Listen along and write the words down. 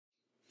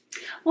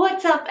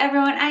What's up,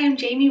 everyone? I am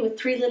Jamie with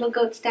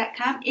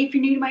 3littlegoats.com. If you're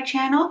new to my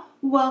channel,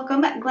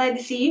 welcome. Glad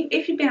to see you.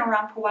 If you've been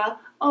around for a while,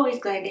 always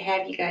glad to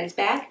have you guys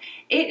back.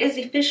 It is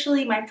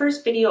officially my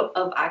first video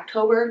of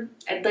October.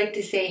 I'd like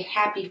to say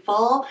happy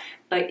fall,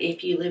 but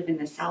if you live in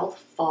the South,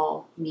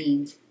 fall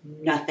means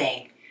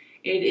nothing.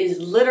 It is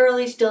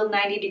literally still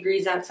 90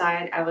 degrees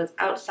outside. I was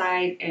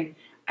outside and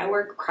I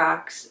wear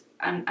Crocs.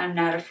 I'm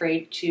not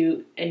afraid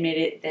to admit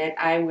it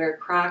that I wear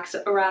Crocs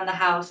around the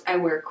house. I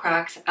wear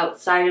Crocs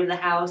outside of the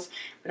house.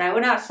 But I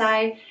went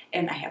outside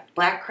and I have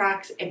black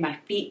Crocs and my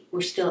feet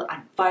were still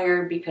on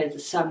fire because the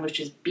sun was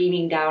just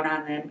beaming down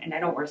on them. And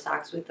I don't wear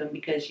socks with them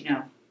because, you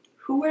know,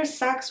 who wears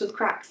socks with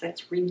Crocs?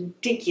 That's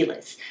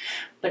ridiculous.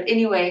 But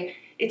anyway,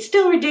 it's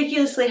still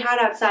ridiculously hot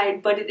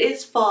outside, but it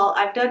is fall.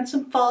 I've done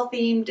some fall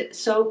themed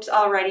soaps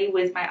already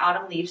with my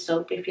autumn leaf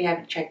soap. If you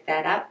haven't checked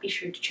that out, be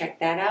sure to check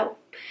that out.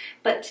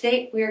 But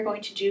today we are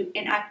going to do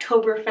an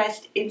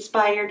Oktoberfest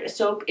inspired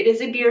soap. It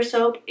is a beer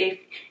soap.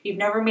 If you've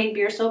never made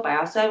beer soap, I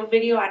also have a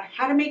video on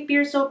how to make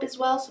beer soap as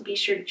well, so be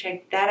sure to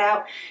check that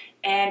out.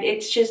 And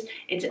it's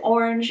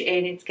orange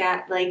and it's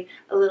got like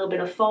a little bit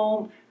of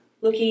foam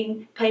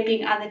looking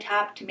piping on the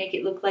top to make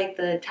it look like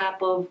the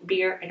top of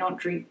beer. I don't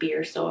drink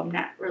beer, so I'm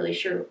not really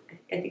sure.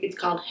 I think it's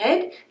called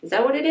head. Is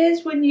that what it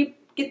is when you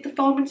get the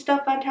foam and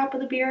stuff on top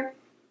of the beer?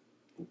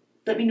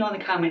 Let me know in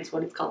the comments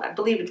what it's called. I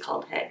believe it's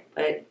called head,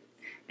 but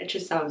it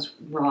just sounds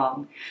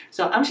wrong.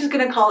 So I'm just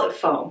gonna call it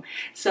foam.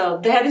 So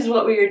that is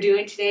what we are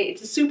doing today.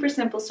 It's a super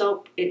simple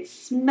soap. It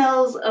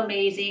smells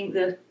amazing.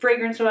 The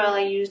fragrance oil I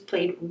used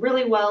played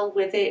really well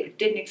with it. It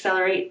didn't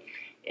accelerate,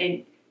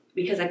 and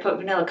because I put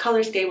vanilla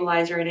color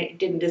stabilizer in it, it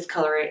didn't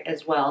discolor it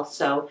as well.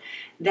 So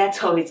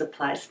that's always a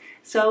plus.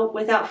 So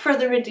without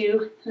further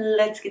ado,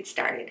 let's get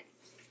started.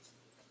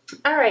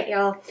 All right,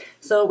 y'all.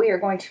 So we are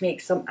going to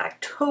make some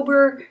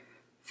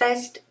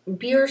Oktoberfest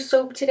beer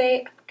soap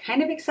today. I'm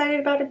kind of excited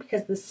about it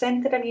because the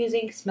scent that I'm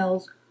using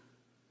smells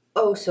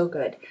oh so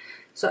good.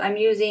 So I'm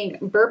using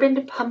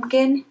bourbon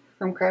pumpkin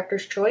from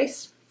Crafter's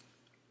Choice.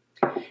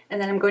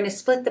 And then I'm going to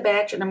split the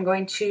batch and I'm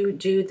going to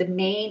do the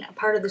main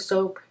part of the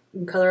soap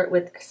and color it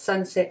with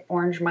Sunset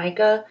Orange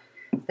Mica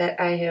that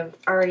I have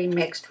already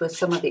mixed with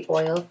some of the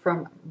oil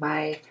from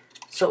my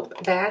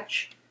soap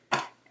batch.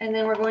 And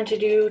then we're going to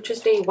do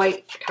just a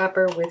white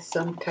topper with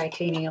some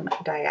titanium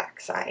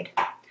dioxide.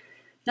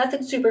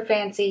 Nothing super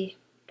fancy,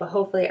 but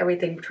hopefully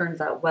everything turns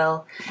out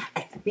well.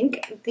 I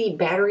think the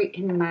battery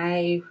in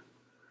my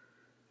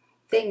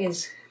thing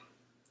is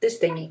this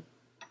thingy,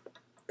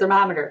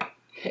 thermometer,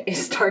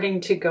 is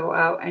starting to go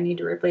out. I need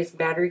to replace the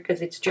battery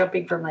because it's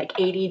jumping from like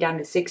 80 down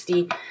to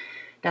 60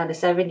 down to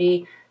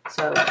 70.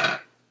 So it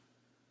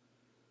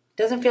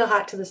doesn't feel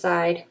hot to the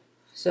side.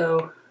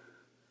 So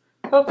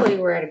hopefully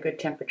we're at a good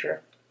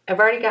temperature. I've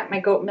already got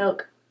my goat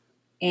milk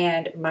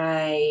and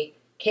my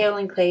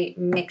kaolin clay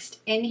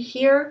mixed in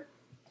here.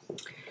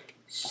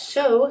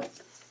 So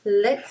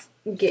let's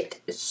get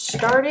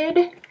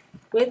started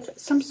with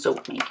some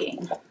soap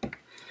making.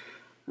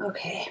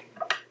 Okay.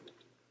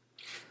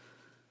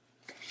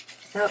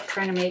 Without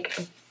trying to make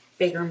a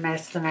bigger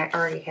mess than I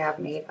already have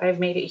made. I've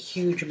made a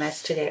huge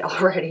mess today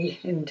already,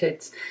 and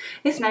it's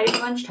not even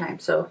lunchtime,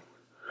 so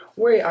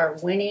we are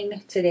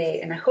winning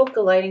today. And I hope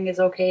the lighting is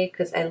okay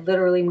because I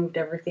literally moved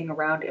everything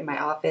around in my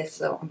office,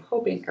 so I'm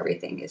hoping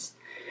everything is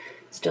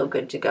still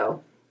good to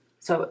go.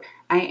 So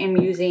I am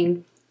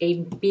using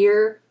a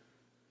beer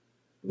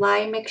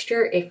lye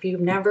mixture. If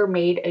you've never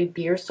made a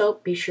beer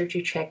soap, be sure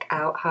to check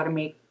out how to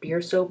make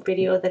beer soap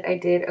video that I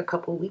did a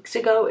couple weeks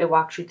ago. It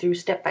walks you through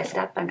step by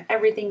step on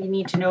everything you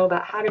need to know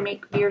about how to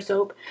make beer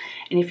soap.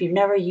 And if you've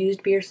never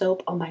used beer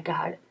soap, oh my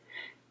god,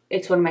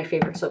 it's one of my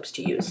favorite soaps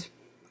to use.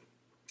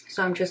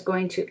 So I'm just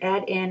going to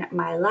add in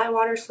my lye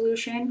water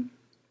solution,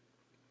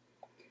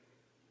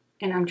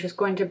 and I'm just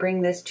going to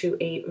bring this to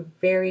a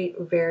very,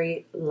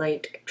 very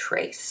light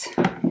trace.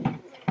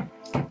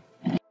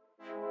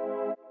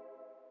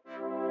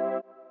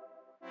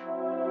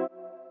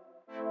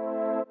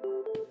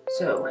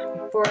 So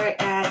before I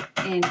add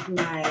in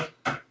my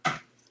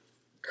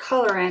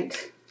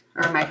colorant,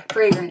 or my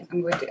fragrance,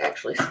 I'm going to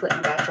actually split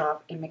my batch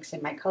off and mix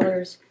in my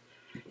colors.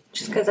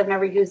 Just because I've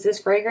never used this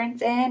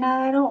fragrance and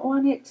I don't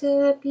want it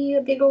to be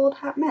a big old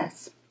hot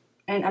mess.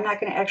 And I'm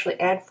not going to actually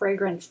add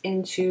fragrance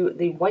into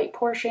the white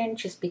portion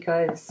just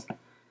because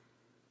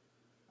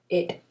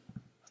it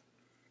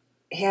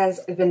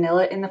has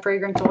vanilla in the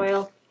fragrance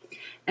oil.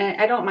 And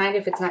I don't mind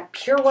if it's not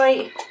pure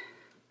white,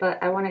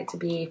 but I want it to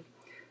be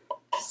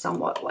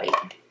somewhat white.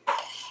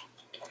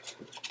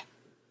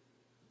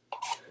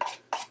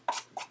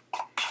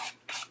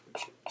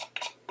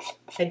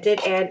 I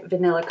did add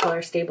vanilla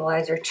color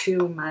stabilizer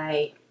to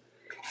my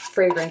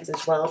fragrance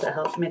as well to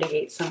help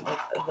mitigate some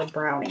of the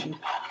browning.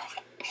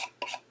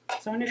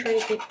 So I'm going to try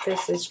to keep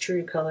this as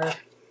true color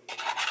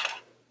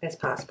as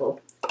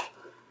possible.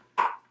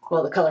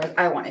 Well, the color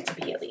I want it to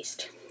be at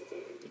least.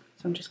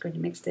 So I'm just going to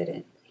mix it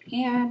in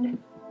hand.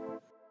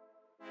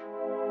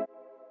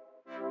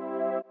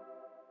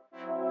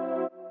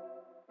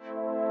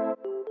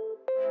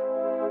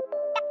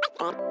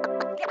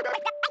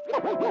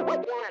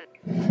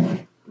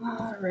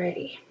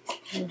 Alrighty,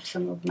 move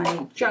some of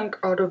my junk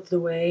out of the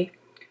way.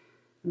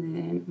 And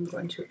then I'm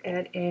going to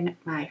add in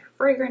my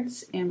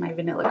fragrance and my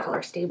vanilla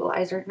color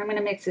stabilizer. And I'm going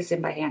to mix this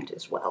in by hand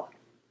as well.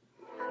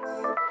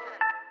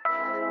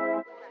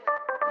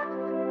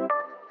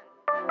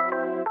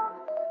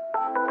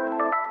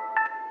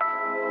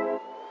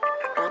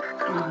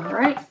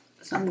 Alright,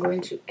 so I'm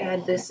going to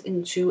add this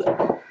into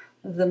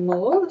the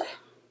mold.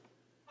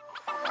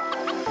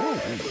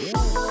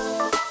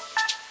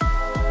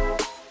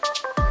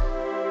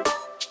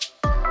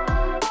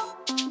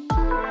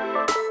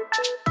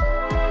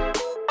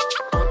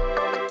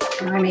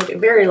 I made a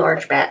very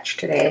large batch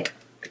today.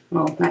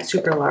 Well, not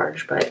super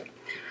large, but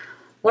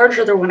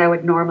larger than what I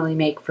would normally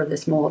make for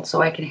this mold,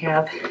 so I can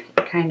have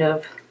kind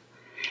of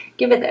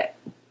give it that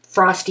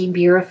frosty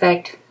beer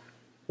effect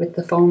with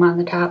the foam on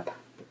the top.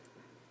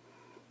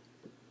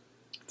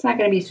 It's not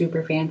going to be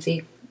super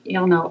fancy.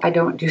 Y'all know I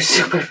don't do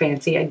super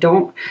fancy. I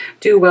don't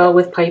do well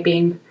with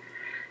piping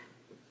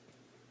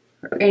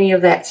or any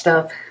of that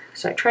stuff,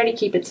 so I try to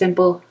keep it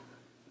simple,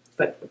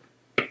 but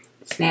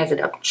snazz it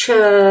up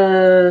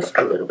just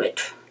a little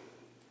bit.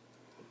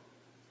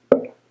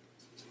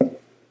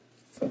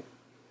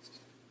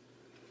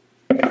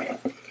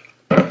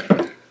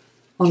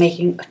 While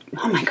making,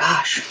 oh my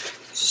gosh,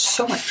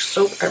 so much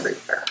soap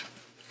everywhere.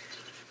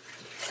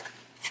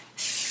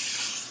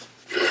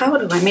 How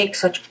do I make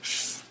such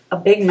a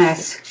big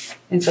mess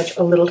in such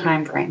a little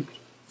time frame?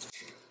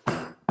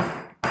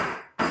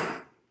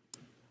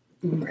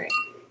 Alright.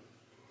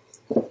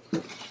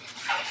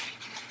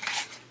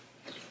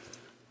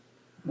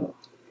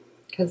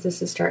 Because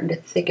this is starting to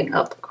thicken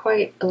up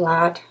quite a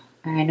lot.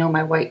 And I know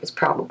my white is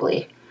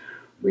probably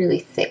really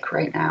thick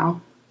right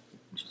now.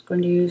 I'm just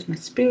going to use my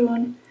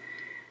spoon,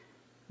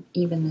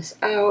 even this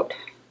out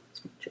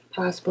as much as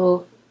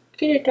possible.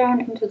 Get it down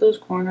into those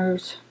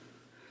corners.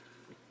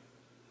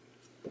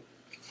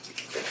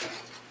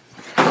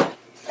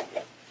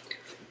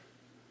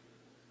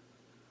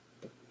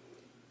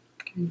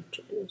 And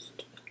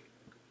just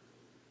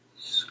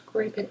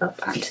scrape it up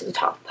onto the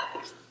top.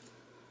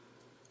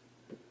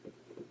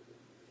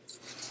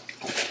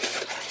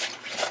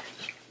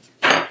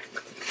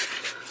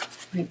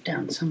 Wipe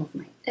down some of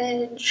my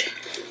edge.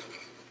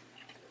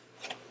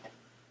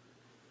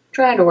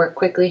 Trying to work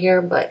quickly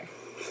here, but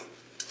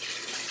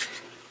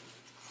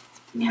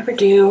never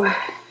do.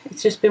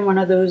 It's just been one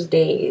of those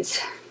days.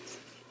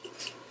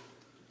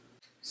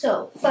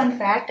 So, fun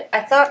fact,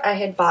 I thought I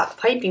had bought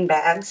piping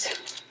bags,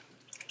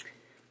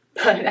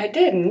 but I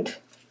didn't.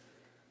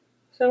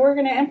 So we're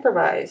gonna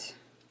improvise.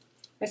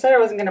 I said I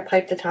wasn't gonna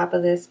pipe the top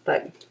of this,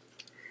 but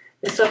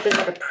this soap is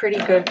at a pretty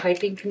good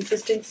piping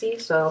consistency,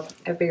 so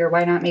I figure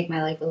why not make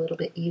my life a little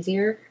bit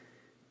easier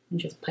and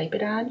just pipe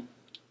it on.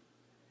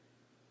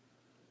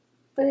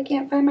 But I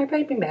can't find my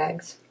piping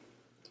bags.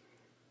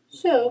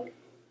 So,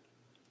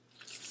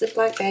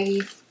 Ziploc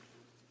baggie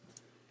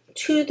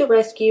to the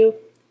rescue.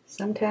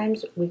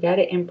 Sometimes we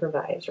gotta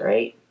improvise,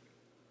 right?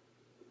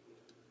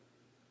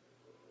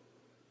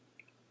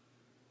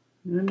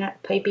 I'm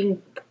not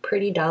piping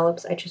pretty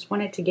dollops. I just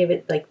wanted to give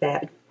it like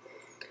that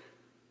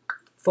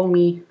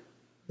foamy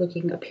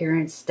looking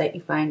appearance that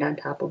you find on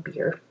top of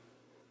beer.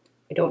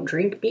 I don't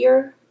drink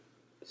beer,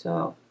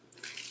 so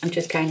I'm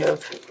just kind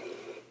of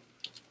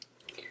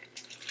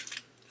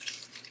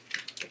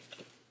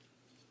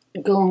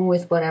going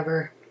with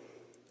whatever.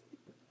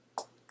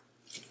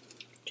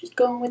 Just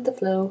going with the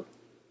flow.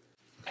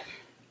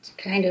 To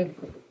kind of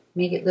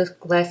make it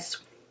look less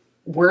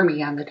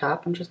wormy on the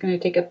top, I'm just going to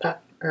take a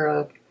pot, or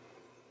a,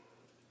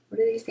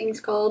 what are these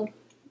things called?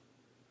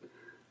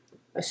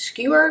 A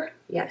skewer?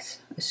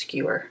 Yes, a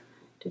skewer.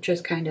 To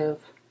just kind of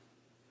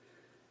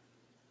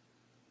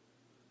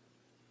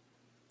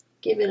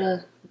give it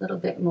a little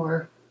bit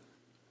more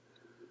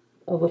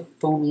of a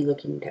foamy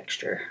looking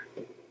texture.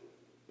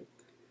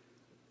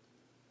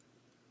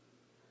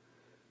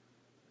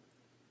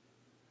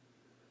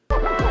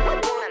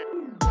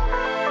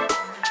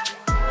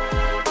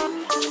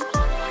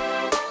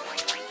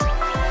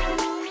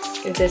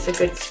 Give this a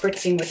good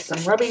spritzing with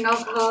some rubbing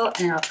alcohol,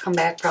 and I'll come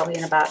back probably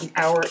in about an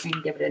hour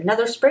and give it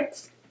another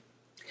spritz.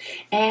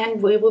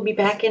 And we will be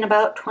back in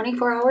about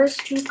 24 hours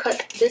to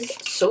cut this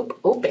soap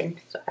open.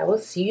 So I will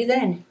see you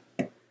then.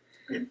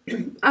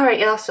 Alright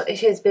y'all, so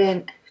it has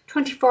been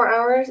 24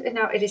 hours and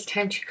now it is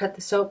time to cut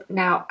the soap.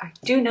 Now I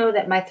do know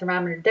that my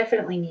thermometer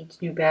definitely needs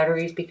new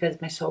batteries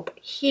because my soap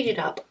heated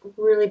up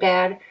really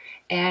bad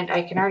and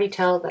I can already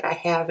tell that I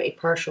have a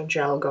partial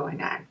gel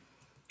going on.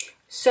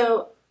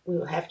 So we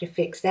will have to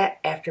fix that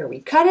after we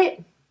cut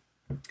it.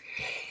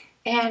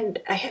 And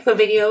I have a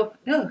video,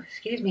 oh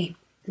excuse me,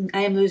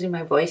 I am losing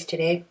my voice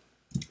today.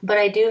 But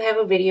I do have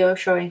a video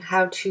showing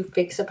how to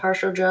fix a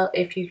partial gel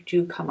if you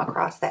do come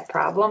across that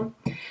problem.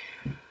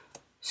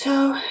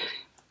 So,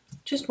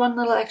 just one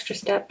little extra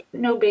step,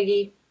 no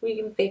biggie, we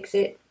can fix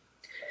it.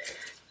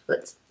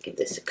 Let's give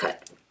this a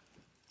cut.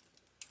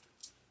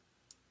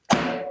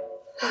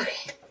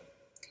 Okay.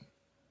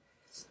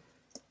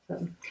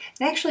 It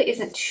actually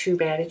isn't too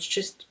bad, it's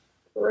just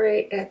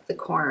right at the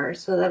corner,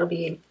 so that'll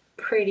be a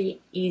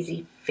pretty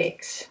easy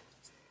fix.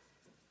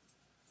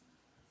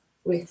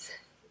 With,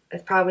 I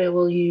probably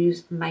will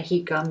use my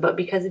heat gun, but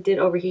because it did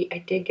overheat, I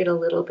did get a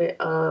little bit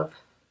of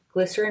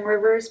glycerin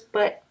rivers,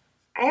 but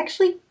I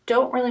actually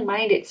don't really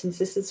mind it since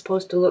this is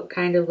supposed to look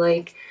kind of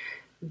like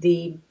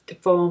the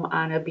foam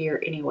on a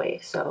beer anyway,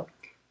 so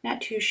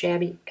not too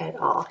shabby at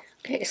all.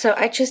 Okay, so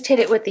I just hit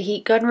it with the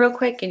heat gun real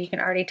quick, and you can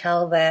already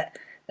tell that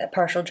that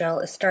partial gel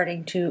is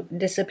starting to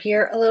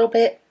disappear a little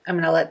bit. I'm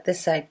gonna let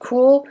this side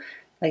cool.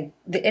 Like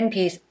the end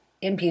piece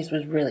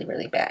was really,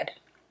 really bad.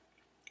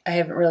 I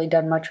haven't really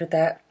done much with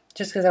that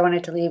just because I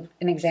wanted to leave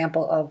an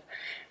example of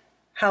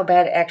how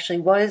bad it actually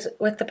was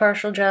with the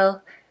partial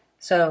gel.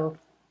 So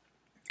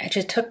I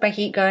just took my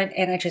heat gun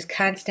and I just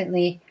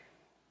constantly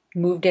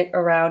moved it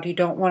around. You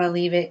don't want to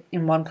leave it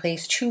in one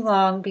place too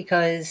long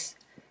because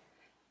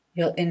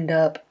you'll end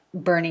up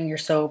burning your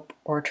soap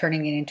or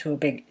turning it into a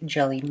big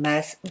jelly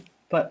mess.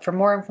 But for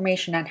more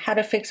information on how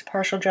to fix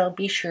partial gel,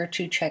 be sure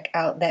to check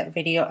out that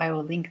video. I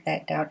will link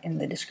that down in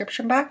the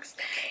description box.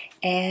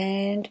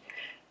 And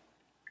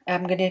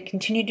I'm going to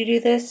continue to do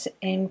this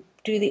and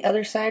do the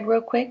other side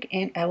real quick,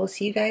 and I will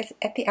see you guys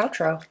at the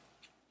outro.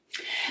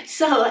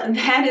 So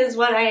that is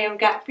what I have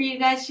got for you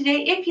guys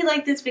today. If you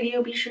like this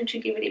video, be sure to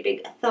give it a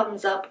big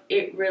thumbs up.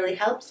 It really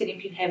helps. And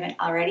if you haven't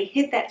already,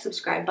 hit that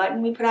subscribe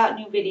button. We put out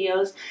new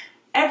videos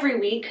every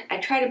week. I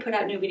try to put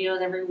out new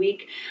videos every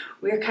week.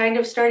 We're kind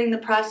of starting the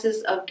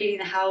process of getting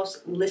the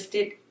house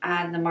listed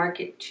on the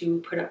market to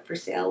put up for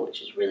sale,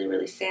 which is really,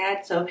 really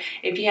sad. So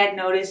if you hadn't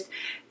noticed,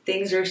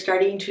 things are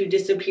starting to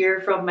disappear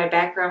from my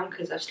background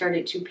because I've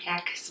started to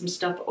pack some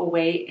stuff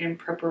away in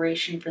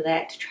preparation for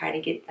that to try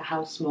to get the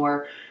house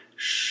more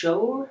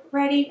show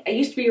ready. I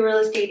used to be a real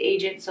estate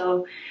agent,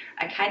 so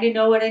I kind of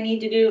know what I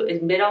need to do.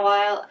 It's been a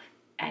while.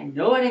 I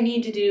know what I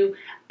need to do.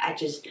 I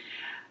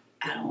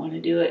don't want to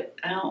do it.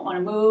 I don't want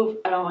to move.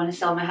 I don't want to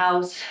sell my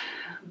house,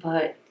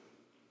 but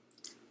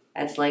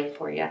that's life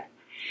for you.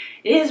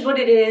 It is what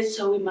it is,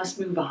 so we must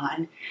move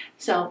on.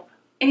 So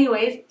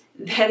anyways,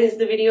 that is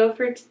the video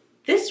for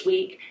this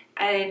week,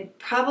 and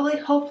probably,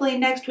 hopefully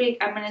next week,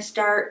 I'm going to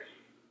start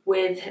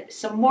with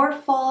some more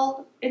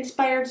fall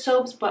inspired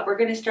soaps, but we're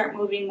going to start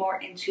moving more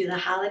into the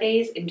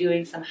holidays and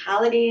doing some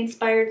holiday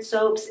inspired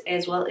soaps,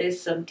 as well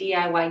as some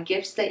DIY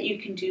gifts that you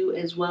can do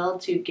as well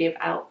to give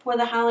out for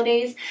the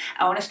holidays.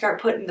 I want to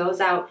start putting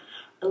those out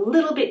a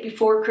little bit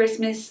before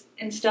Christmas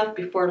and stuff,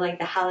 before like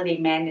the holiday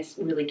madness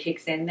really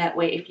kicks in. That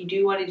way, if you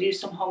do want to do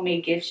some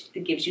homemade gifts,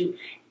 it gives you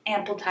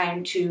ample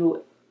time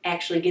to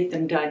actually get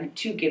them done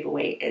to give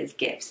away as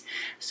gifts.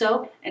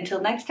 So until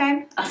next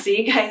time, I'll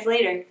see you guys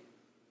later.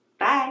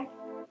 Bye.